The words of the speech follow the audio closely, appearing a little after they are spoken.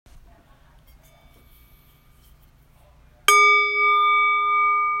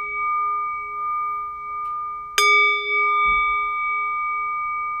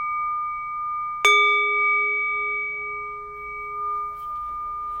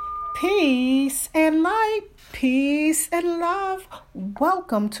Peace and light, peace and love.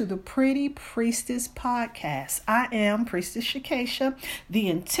 Welcome to the Pretty Priestess Podcast. I am Priestess Shakesha. The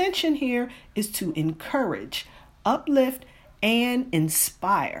intention here is to encourage, uplift, and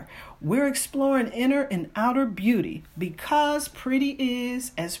inspire. We're exploring inner and outer beauty because pretty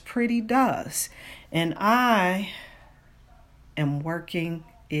is as pretty does. And I am working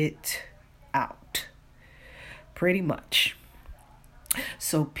it out. Pretty much.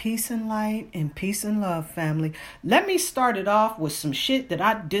 So peace and light and peace and love, family. Let me start it off with some shit that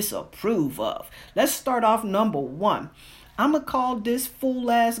I disapprove of. Let's start off number one. I'm going to call this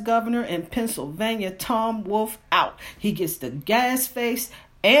fool-ass governor in Pennsylvania, Tom Wolf, out. He gets the gas face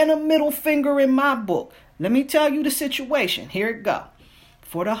and a middle finger in my book. Let me tell you the situation. Here it go.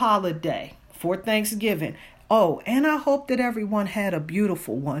 For the holiday, for Thanksgiving. Oh, and I hope that everyone had a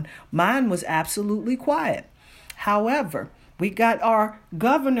beautiful one. Mine was absolutely quiet. However, we got our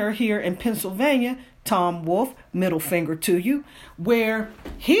governor here in Pennsylvania, Tom Wolf, middle finger to you, where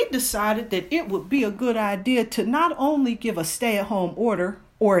he decided that it would be a good idea to not only give a stay-at-home order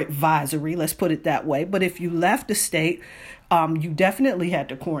or advisory, let's put it that way, but if you left the state, you definitely had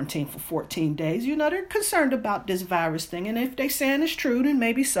to quarantine for 14 days. You know, they're concerned about this virus thing, and if they're saying it's true, then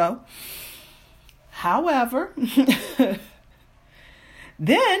maybe so. However,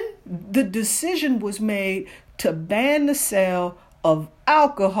 then the decision was made to ban the sale of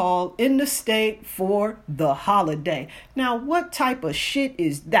alcohol in the state for the holiday. Now, what type of shit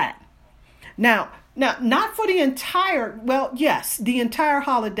is that? Now, not for the entire, well, yes, the entire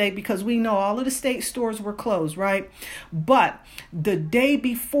holiday, because we know all of the state stores were closed, right? But the day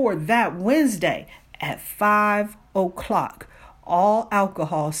before that, Wednesday at 5 o'clock, all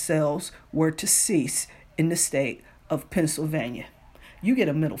alcohol sales were to cease in the state of Pennsylvania. You get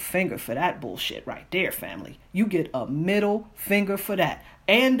a middle finger for that bullshit right there, family. You get a middle finger for that.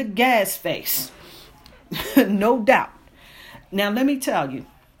 And the gas face. No doubt. Now, let me tell you.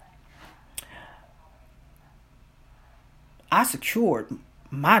 I secured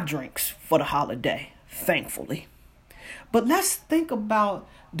my drinks for the holiday, thankfully. But let's think about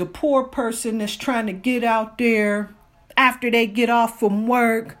the poor person that's trying to get out there after they get off from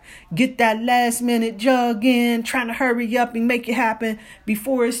work, get that last minute jug in, trying to hurry up and make it happen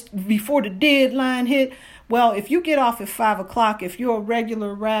before the deadline hit. Well, if you get off at 5 o'clock, if you're a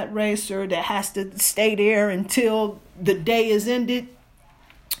regular rat racer that has to stay there until the day is ended,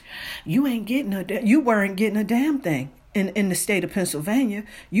 you weren't getting a damn thing in the state of Pennsylvania.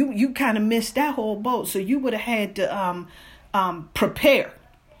 You kind of missed that whole boat. So you would have had to prepare,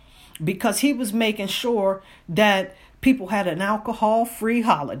 because he was making sure that people had an alcohol-free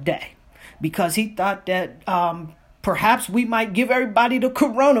holiday, because he thought that perhaps we might give everybody the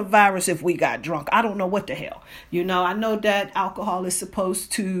coronavirus if we got drunk. I don't know what the hell. You know, I know that alcohol is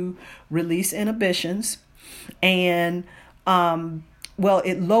supposed to release inhibitions, and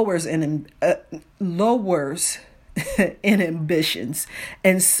it lowers inhibitions.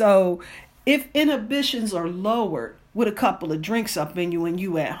 And so if inhibitions are lowered with a couple of drinks up in you and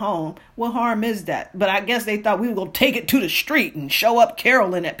you at home, what harm is that? But I guess they thought we were going to take it to the street and show up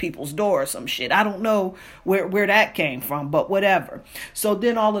caroling at people's door or some shit. I don't know where that came from, but whatever. So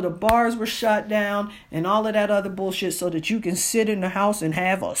then all of the bars were shut down and all of that other bullshit so that you can sit in the house and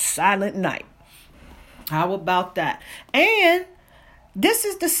have a silent night. How about that? And this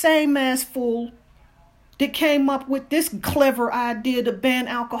is the same ass fool that came up with this clever idea to ban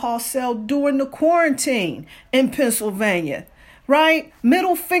alcohol sale during the quarantine in Pennsylvania, right?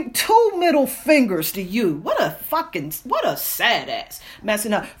 Two middle fingers to you. What a sad ass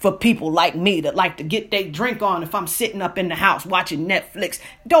messing up for people like me that like to get their drink on if I'm sitting up in the house watching Netflix.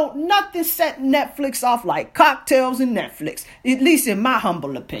 Don't nothing set Netflix off like cocktails and Netflix, at least in my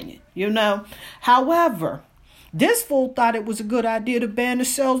humble opinion, you know? However, this fool thought it was a good idea to ban the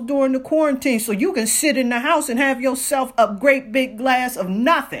sales during the quarantine so you can sit in the house and have yourself a great big glass of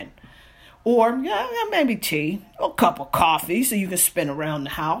nothing. Or maybe tea, a cup of coffee so you can spin around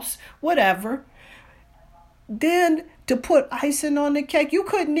the house, whatever. Then to put icing on the cake, you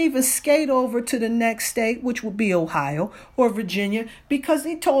couldn't even skate over to the next state, which would be Ohio or Virginia, because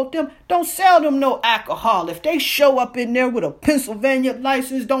he told them, don't sell them no alcohol. If they show up in there with a Pennsylvania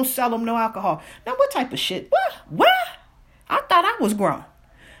license, don't sell them no alcohol. Now, what type of shit? What? I thought I was grown.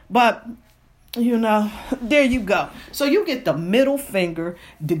 But, you know, there you go. So you get the middle finger,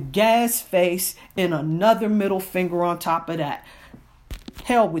 the gas face, and another middle finger on top of that.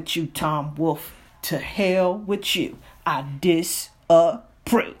 Hell with you, Tom Wolf. To hell with you. I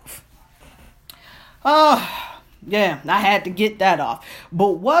disapprove. Yeah, I had to get that off.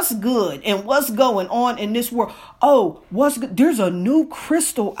 But what's good and what's going on in this world? Oh, what's good? There's a new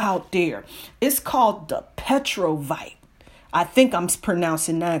crystal out there. It's called the Petrovite. I think I'm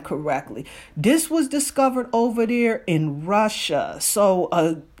pronouncing that correctly. This was discovered over there in Russia. So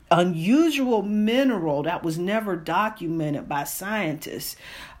a unusual mineral that was never documented by scientists.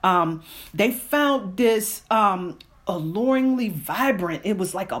 They found this alluringly vibrant. It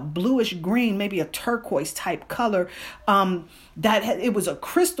was like a bluish green, maybe a turquoise type color. It was a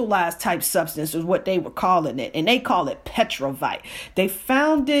crystallized type substance is what they were calling it, and they call it Petrovite. They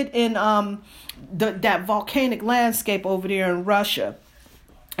found it in that volcanic landscape over there in Russia.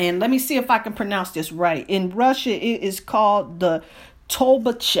 And let me see if I can pronounce this right. In Russia, it is called the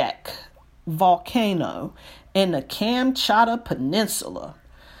Tolbachek volcano in the Kamchatka Peninsula.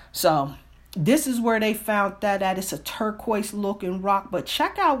 So this is where they found that at. It's a turquoise looking rock, but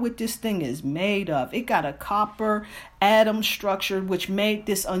check out what this thing is made of. It got a copper atom structure, which made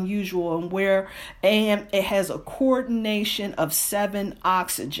this unusual and it has a coordination of 7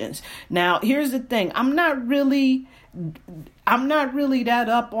 oxygens. Now, here's the thing. I'm not really that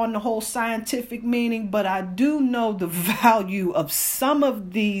up on the whole scientific meaning, but I do know the value of some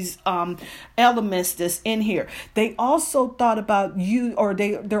of these elements that's in here. They also thought about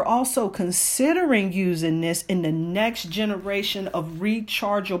they're also considering using this in the next generation of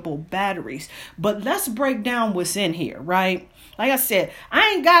rechargeable batteries. But let's break down what's in here, right? Like I said, I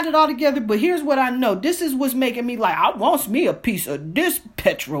ain't got it all together, but here's what I know. This is what's making me like, I want me a piece of this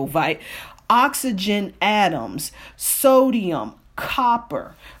Petrovite. Oxygen atoms, sodium,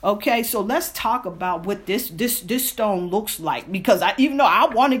 copper. Okay, so let's talk about what this stone looks like, because even though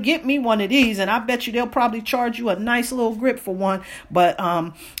I want to get me one of these, and I bet you they'll probably charge you a nice little grip for one, but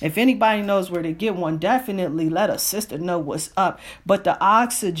if anybody knows where to get one, definitely let a sister know what's up. But the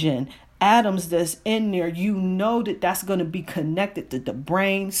oxygen atoms that's in there, you know that's going to be connected to the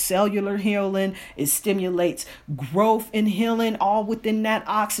brain, cellular healing. It stimulates growth and healing, all within that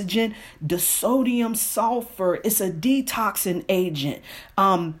oxygen. The sodium sulfur, it's a detoxing agent.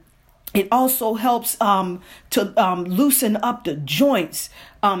 It also helps to loosen up the joints,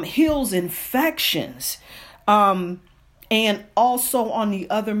 heals infections. And also on the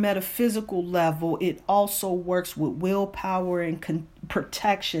other metaphysical level, it also works with willpower and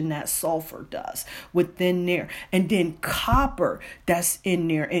protection that sulfur does within there. And then copper that's in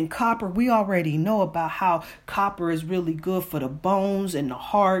there. And copper, we already know about how copper is really good for the bones and the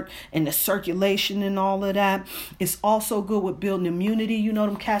heart and the circulation and all of that. It's also good with building immunity. You know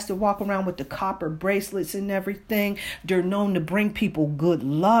them cats that walk around with the copper bracelets and everything. They're known to bring people good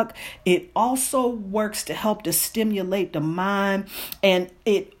luck. It also works to help to stimulate the mind. And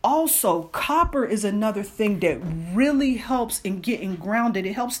it also, copper is another thing that really helps in getting grounded.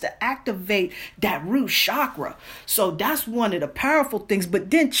 It helps to activate that root chakra. So that's one of the powerful things.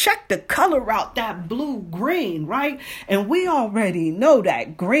 But then check the color out, that blue green, right? And we already know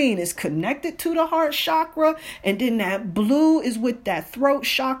that green is connected to the heart chakra, and then that blue is with that throat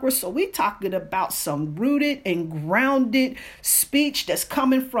chakra. So we talking about some rooted and grounded speech that's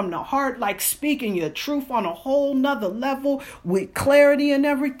coming from the heart, like speaking your truth on a whole nother level with clarity and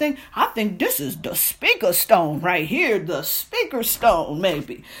everything. I think this is the speaker stone right here, the speaker stone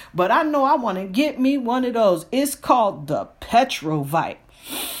maybe. But I know I want to get me one of those. It's called the Petrovite.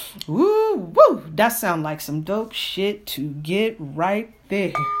 Woo, woo. That sounds like some dope shit to get right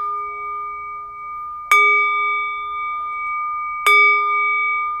there.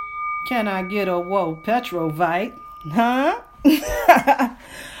 Can I get a whoa Petrovite? Huh?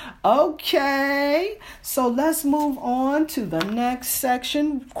 Okay, so let's move on to the next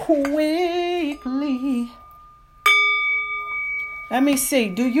section quickly. Let me see.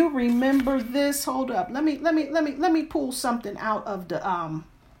 Do you remember this? Hold up. Let me pull something out of the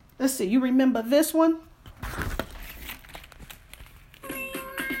let's see. You remember this one?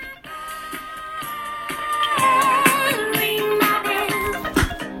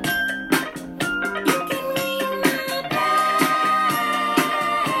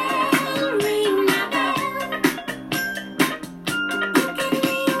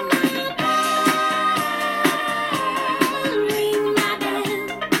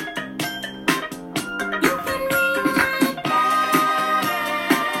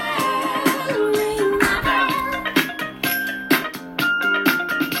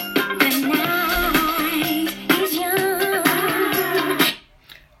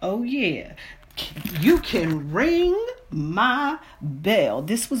 You Can Ring My Bell.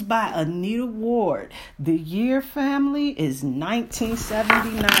 This was by Anita Ward. The year, family, is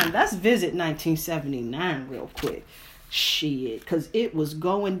 1979. Let's visit 1979 real quick. Shit, because it was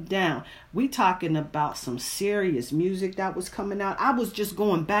going down. We talking about some serious music that was coming out. I was just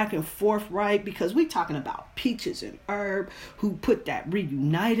going back and forth, right? Because we talking about Peaches and Herb, who put that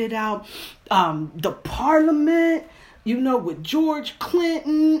Reunited out. The Parliament, with George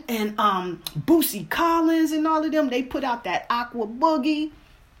Clinton and Boosie Collins and all of them. They put out that Aqua Boogie.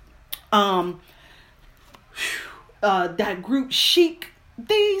 That group Chic.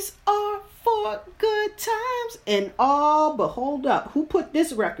 These are for good times and all, but hold up. Who put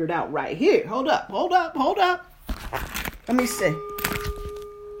this record out right here? Hold up. Let me see.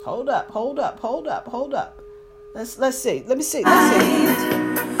 Hold up. Let's see. Let me see.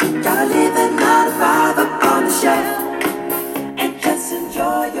 Gotta leave it 9 to 5 up on the shelf and just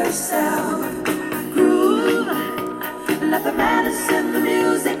enjoy yourself. Groove. Let the madness in the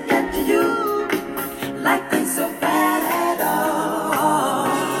music get to you. Like things so bad at all.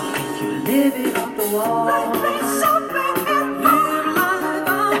 Live it off the wall. Like things so bad at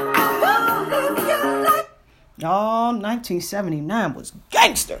all. 1979 was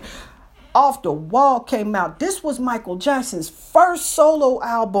gangster. Off the Wall came out. This was Michael Jackson's first solo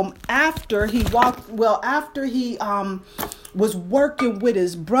album after he was working with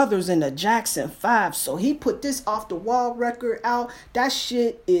his brothers in the Jackson 5. So he put this Off the Wall record out. That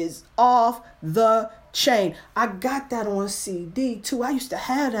shit is off the chain. I got that on CD too. I used to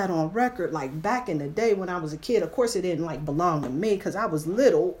have that on record like back in the day when I was a kid. Of course it didn't belong to me because I was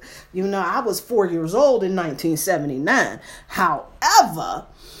little. I was 4 years old in 1979. However,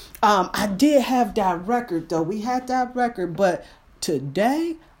 I did have that record though. We had that record, but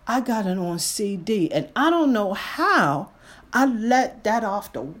today I got it on CD, and I don't know how I let that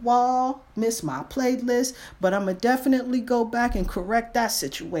Off the Wall miss my playlist, but I'm going to definitely go back and correct that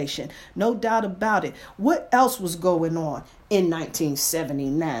situation. No doubt about it. What else was going on in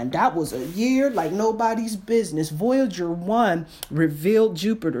 1979? That was a year like nobody's business. Voyager 1 revealed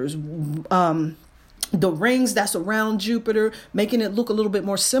Jupiter's the rings that's around Jupiter, making it look a little bit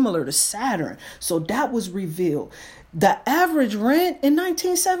more similar to Saturn. So that was revealed. The average rent in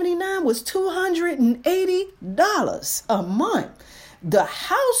 1979 was $280 a month. The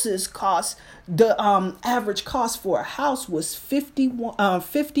average cost for a house was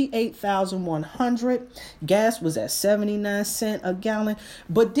 $58,100. Gas was at 79 cents a gallon.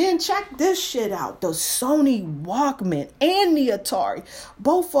 But then check this shit out. The Sony Walkman and the Atari,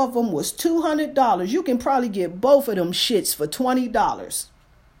 both of them was $200. You can probably get both of them shits for $20.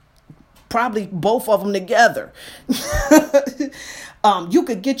 Probably both of them together. You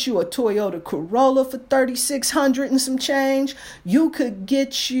could get you a Toyota Corolla for $3,600 and some change. You could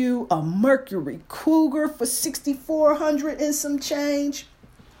get you a Mercury Cougar for $6,400 and some change.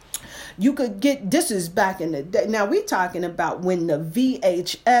 You could get, this is back in the day. Now we're talking about when the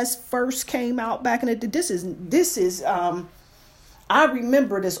VHS first came out back in the day. This is I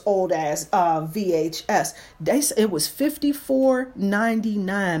remember this old ass VHS. It was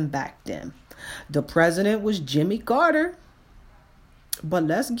 $54.99 back then. The president was Jimmy Carter. But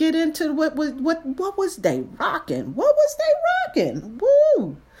let's get into what was they rocking? What was they rocking?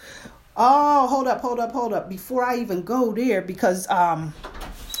 Woo! Oh, hold up. Before I even go there, because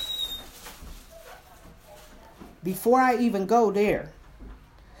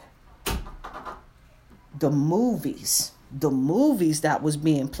the movies that was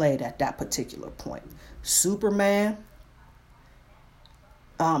being played at that particular point. Superman,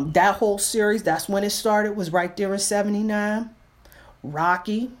 that whole series, that's when it started, was right there in 79.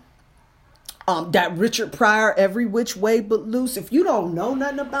 Rocky, that Richard Pryor, Every Which Way But Loose. If you don't know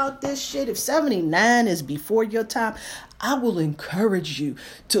nothing about this shit, if 79 is before your time, I will encourage you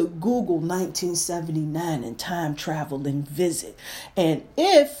to Google 1979 and time travel and visit. And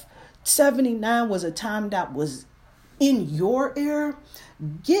if 79 was a time that was in your era,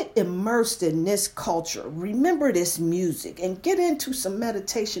 get immersed in this culture. Remember this music and get into some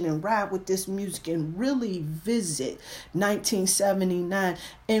meditation and ride with this music and really visit 1979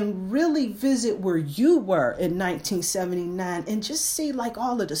 and really visit where you were in 1979 and just see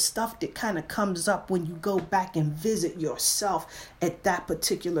all of the stuff that kind of comes up when you go back and visit yourself at that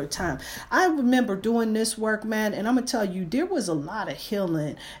particular time. I remember doing this work, man, and I'm going to tell you, there was a lot of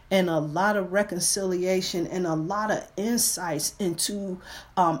healing and a lot of reconciliation and a lot of insights into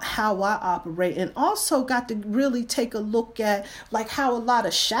how I operate, and also got to really take a look at how a lot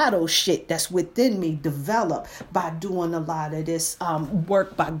of shadow shit that's within me developed by doing a lot of this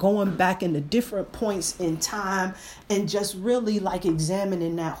work, by going back into different points in time and just really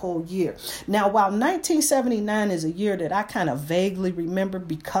examining that whole year. Now, while 1979 is a year that I kind of vaguely remember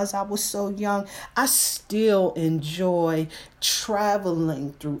because I was so young, I still enjoy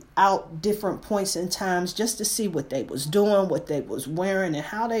traveling throughout different points in times just to see what they was doing, what they was wearing, and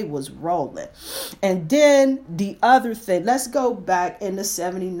how they was rolling. And then the other thing, let's go back into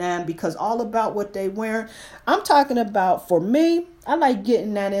 79, because all about what they wearing, I'm talking about, for me, I like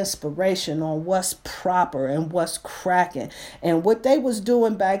getting that inspiration on what's proper and what's cracking. And what they was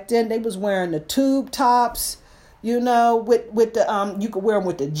doing back then, they was wearing the tube tops, you know, with the you can wear them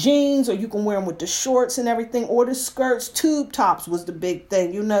with the jeans, or you can wear them with the shorts and everything, or the skirts. Tube tops was the big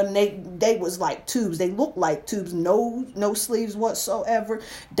thing, you know. And they was like tubes. They looked like tubes, no sleeves whatsoever.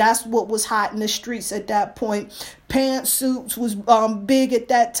 That's what was hot in the streets at that point. Pantsuits was big at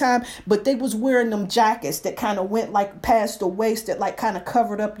that time, but they was wearing them jackets that kind of went like past the waist, that like kind of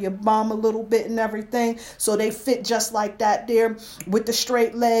covered up your bum a little bit and everything. So they fit just like that there with the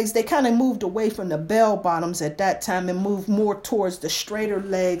straight legs. They kind of moved away from the bell bottoms at that time and moved more towards the straighter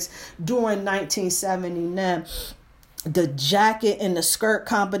legs during 1979. The jacket and the skirt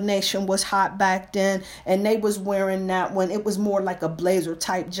combination was hot back then, and they was wearing that when it was more like a blazer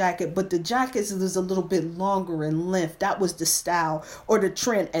type jacket, but the jackets was a little bit longer in length. That was the style or the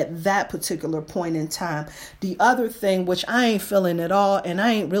trend at that particular point in time. The other thing, which I ain't feeling at all, and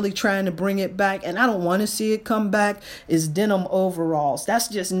I ain't really trying to bring it back, and I don't want to see it come back, is denim overalls. That's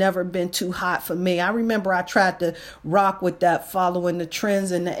just never been too hot for me. I remember I tried to rock with that following the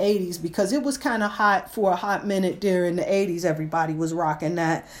trends in the 80s, because it was kind of hot for a hot minute there in the 80s. Everybody was rocking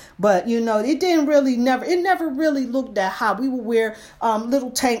that, but you know, it never really looked that hot. We would wear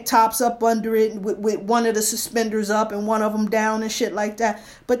little tank tops up under it with one of the suspenders up and one of them down and shit like that.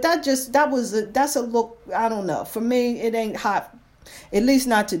 But that's a look, I don't know, for me it ain't hot, at least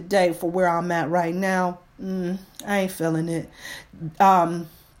not today for where I'm at right now. I ain't feeling it.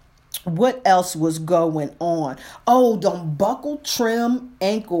 What else was going on? Oh, them buckle trim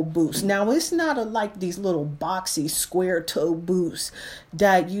ankle boots. Now, it's not like these little boxy square toe boots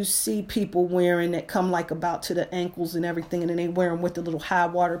that you see people wearing that come like about to the ankles and everything, and then they wear them with the little high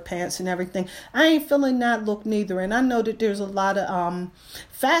water pants and everything. I ain't feeling that look neither. And I know that there's a lot of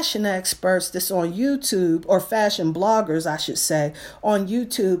fashion experts that's on YouTube, or fashion bloggers, I should say, on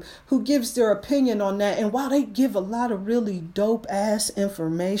YouTube, who gives their opinion on that. And while they give a lot of really dope ass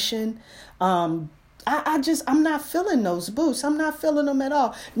information, I'm not feeling those boots. I'm not feeling them at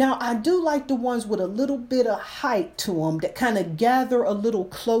all. Now, I do like the ones with a little bit of height to them that kind of gather a little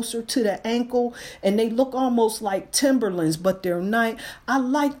closer to the ankle, and they look almost like Timberlands, but they're not. I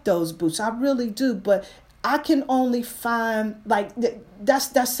like those boots. I really do. But I can only find like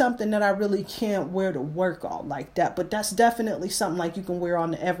that's something that I really can't wear to work on like that. But that's definitely something like you can wear on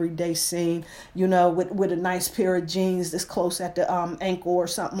the everyday scene, you know, with a nice pair of jeans that's close at the ankle or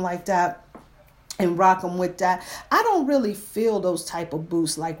something like that, and rock them with that. I don't really feel those type of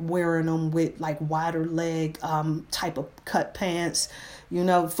boots like wearing them with like wider leg type of cut pants. You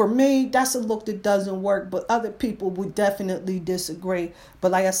know, for me, that's a look that doesn't work, but other people would definitely disagree.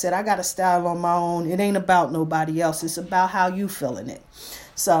 But like I said, I got a style on my own. It ain't about nobody else. It's about how you feeling it.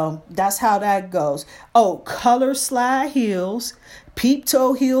 So that's how that goes. Oh, color slide heels, peep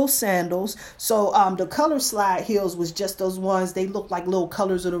toe heel sandals. So the color slide heels was just those ones. They looked like little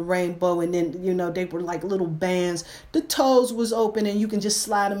colors of the rainbow, and then, you know, they were like little bands. The toes was open and you can just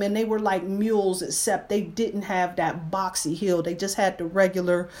slide them in. They were like mules, except they didn't have that boxy heel. They just had the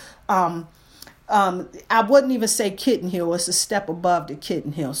regular I wouldn't even say kitten heel. It's a step above the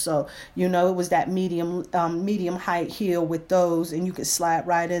kitten heel. So, you know, it was that medium height heel with those, and you could slide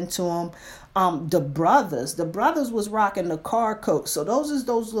right into them. The brothers was rocking the car coats. So those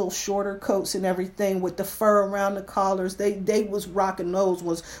little shorter coats and everything with the fur around the collars. They was rocking those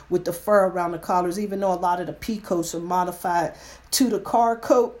ones with the fur around the collars, even though a lot of the pea coats are modified to the car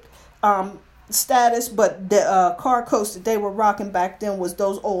coat status, but the car coats that they were rocking back then was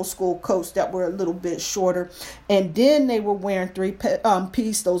those old school coats that were a little bit shorter. And then they were wearing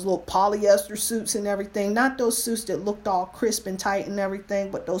three-piece, those little polyester suits and everything. Not those suits that looked all crisp and tight and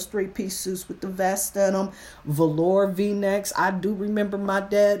everything, but those three-piece suits with the vest in them, velour V-necks. I do remember my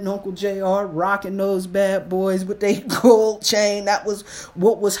dad and Uncle JR rocking those bad boys with their gold chain. That was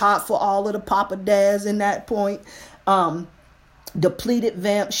what was hot for all of the Papa Dads in that point. The pleated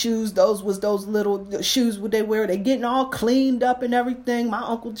vamp shoes, those little shoes would they wear. They getting all cleaned up and everything. My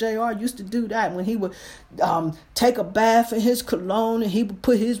Uncle JR used to do that when he would take a bath in his cologne, and he would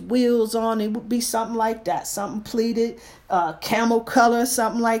put his wheels on. It would be something like that, something pleated, camel color,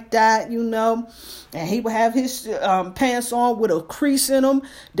 something like that, you know. And he would have his pants on with a crease in them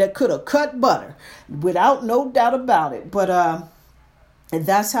that could have cut butter, without no doubt about it. But and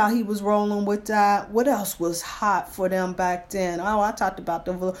that's how he was rolling with that. What else was hot for them back then? Oh, I talked about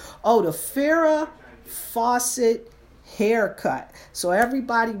the Farrah Fawcett haircut. So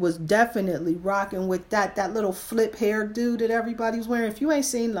everybody was definitely rocking with that little flip hairdo that everybody was wearing. If you ain't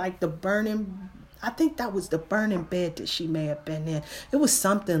seen like the burning, I think that was the burning bed that she may have been in. It was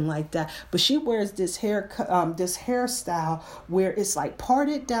something like that. But she wears this this hairstyle where it's like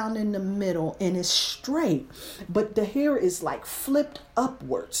parted down in the middle and it's straight, but the hair is like flipped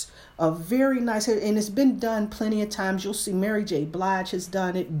upwards. A very nice hair, and it's been done plenty of times. You'll see Mary J. Blige has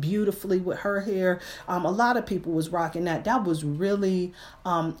done it beautifully with her hair. A lot of people was rocking that. That was really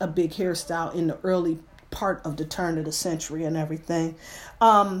a big hairstyle in the early part of the turn of the century and everything.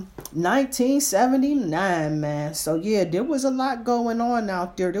 1979, man. So yeah, there was a lot going on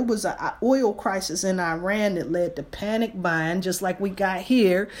out there. There was an oil crisis in Iran that led to panic buying, just like we got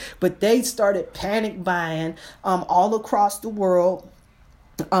here. But they started panic buying all across the world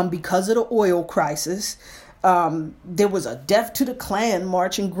because of the oil crisis. There was a Death to the Klan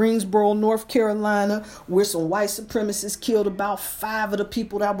march in Greensboro, North Carolina, where some white supremacists killed about 5 of the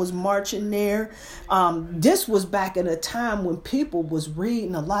people that was marching there. This was back in a time when people was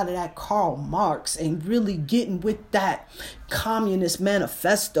reading a lot of that Karl Marx and really getting with that Communist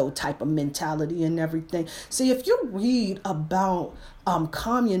Manifesto type of mentality and everything. See, if you read about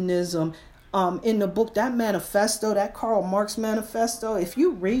communism, in the book, that manifesto, that Karl Marx manifesto, if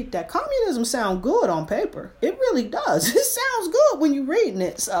you read that, communism sounds good on paper. It really does. It sounds good when you're reading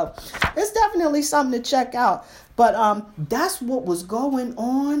it. So it's definitely something to check out. But that's what was going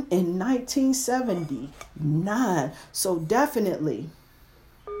on in 1979. So definitely,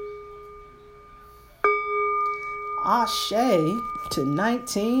 Ashe to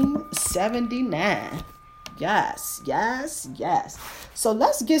 1979. Yes. So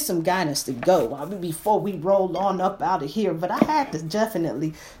let's get some guidance to go before we roll on up out of here. But I had to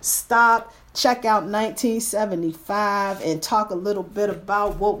definitely stop, check out 1975, and talk a little bit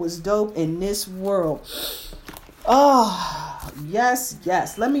about what was dope in this world. Oh, yes.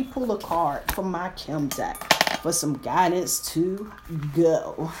 Let me pull a card from my Kim deck for some guidance to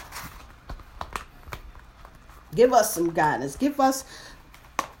go. Give us some guidance. Give us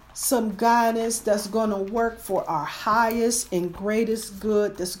some guidance that's going to work for our highest and greatest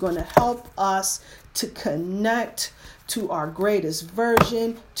good, that's going to help us to connect to our greatest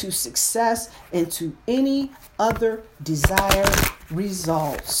version, to success, and to any other desired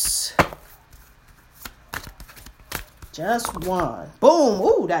results. Just one. Boom.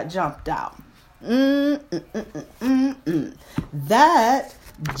 Ooh, that jumped out. That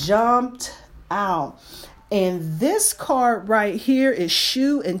jumped out. And this card right here is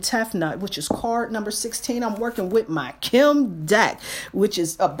Shoe and Tefnut, which is card number 16. I'm working with my Kim deck, which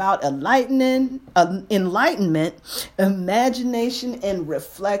is about enlightenment, imagination, and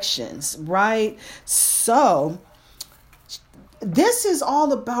reflections, right? So this is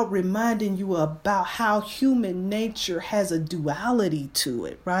all about reminding you about how human nature has a duality to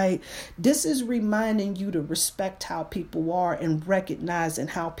it, right? This is reminding you to respect how people are and recognizing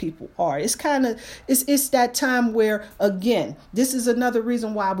how people are. It's that time where, again, this is another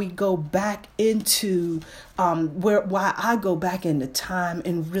reason why we go back into why I go back into time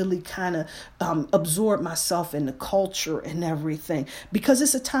and really kind of absorb myself in the culture and everything, because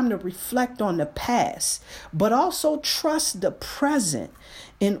it's a time to reflect on the past, but also trust the present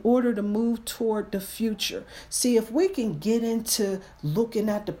in order to move toward the future. See, if we can get into looking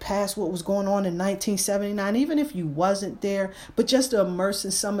at the past, what was going on in 1979, even if you wasn't there, but just to immerse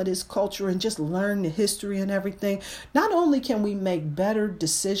in some of this culture and just learn the history and everything, not only can we make better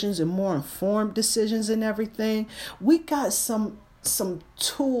decisions and more informed decisions and everything, we got some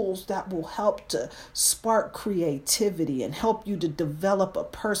tools that will help to spark creativity and help you to develop a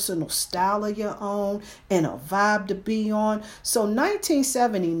personal style of your own and a vibe to be on. So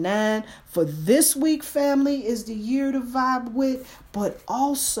 1979 for this week, family, is the year to vibe with, but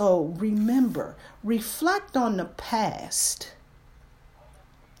also remember, reflect on the past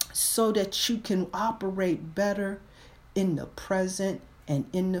so that you can operate better in the present and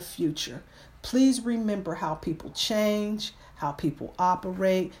in the future. Please remember how people change, how people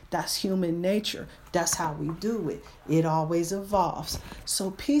operate. That's human nature. That's how we do it. It always evolves.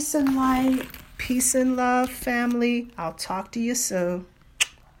 So peace and light, peace and love, family. I'll talk to you soon.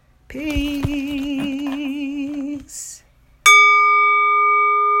 Peace.